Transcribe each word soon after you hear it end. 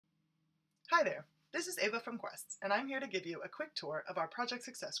Hi there, this is Ava from Qvest, and I'm here to give you a quick tour of our Project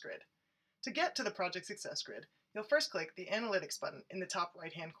Success Grid. To get to the Project Success Grid, you'll first click the Analytics button in the top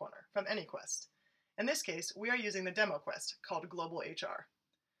right-hand corner from any Qvest. In this case, we are using the demo Qvest called Global HR.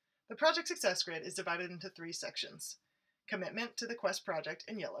 The Project Success Grid is divided into 3 sections: commitment to the Qvest project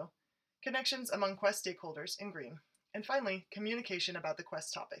in yellow, connections among Qvest stakeholders in green, and finally, communication about the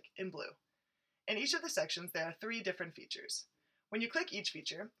Qvest topic in blue. In each of the sections, there are 3 different features. When you click each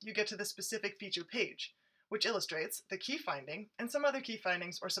feature, you get to the specific feature page, which illustrates the key finding and some other key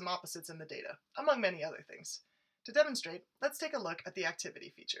findings or some opposites in the data, among many other things. To demonstrate, let's take a look at the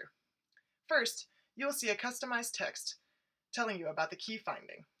activity feature. First, you will see a customized text telling you about the key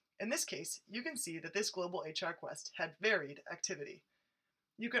finding. In this case, you can see that this global HR Qvest had varied activity.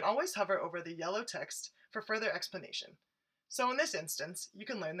 You can always hover over the yellow text for further explanation. So in this instance, you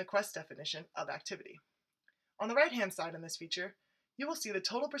can learn the Qvest definition of activity. On the right-hand side in this feature, you will see the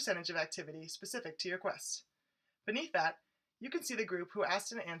total percentage of activity specific to your Qvest. Beneath that, you can see the group who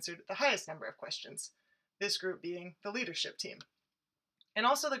asked and answered the highest number of questions, this group being the leadership team, and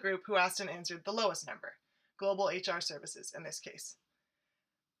also the group who asked and answered the lowest number, Global HR Services in this case.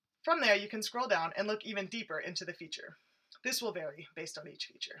 From there, you can scroll down and look even deeper into the feature. This will vary based on each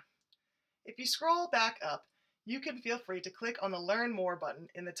feature. If you scroll back up, you can feel free to click on the Learn More button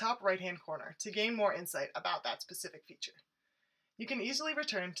in the top right-hand corner to gain more insight about that specific feature. You can easily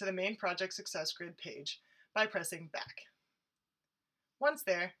return to the main Project Success Grid page by pressing Back. Once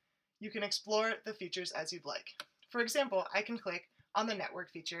there, you can explore the features as you'd like. For example, I can click on the Network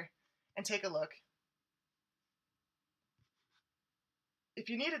feature and take a look. If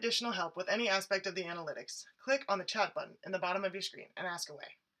you need additional help with any aspect of the analytics, click on the Chat button in the bottom of your screen and ask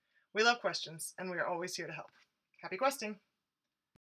away. We love questions, and we are always here to help. Happy questing!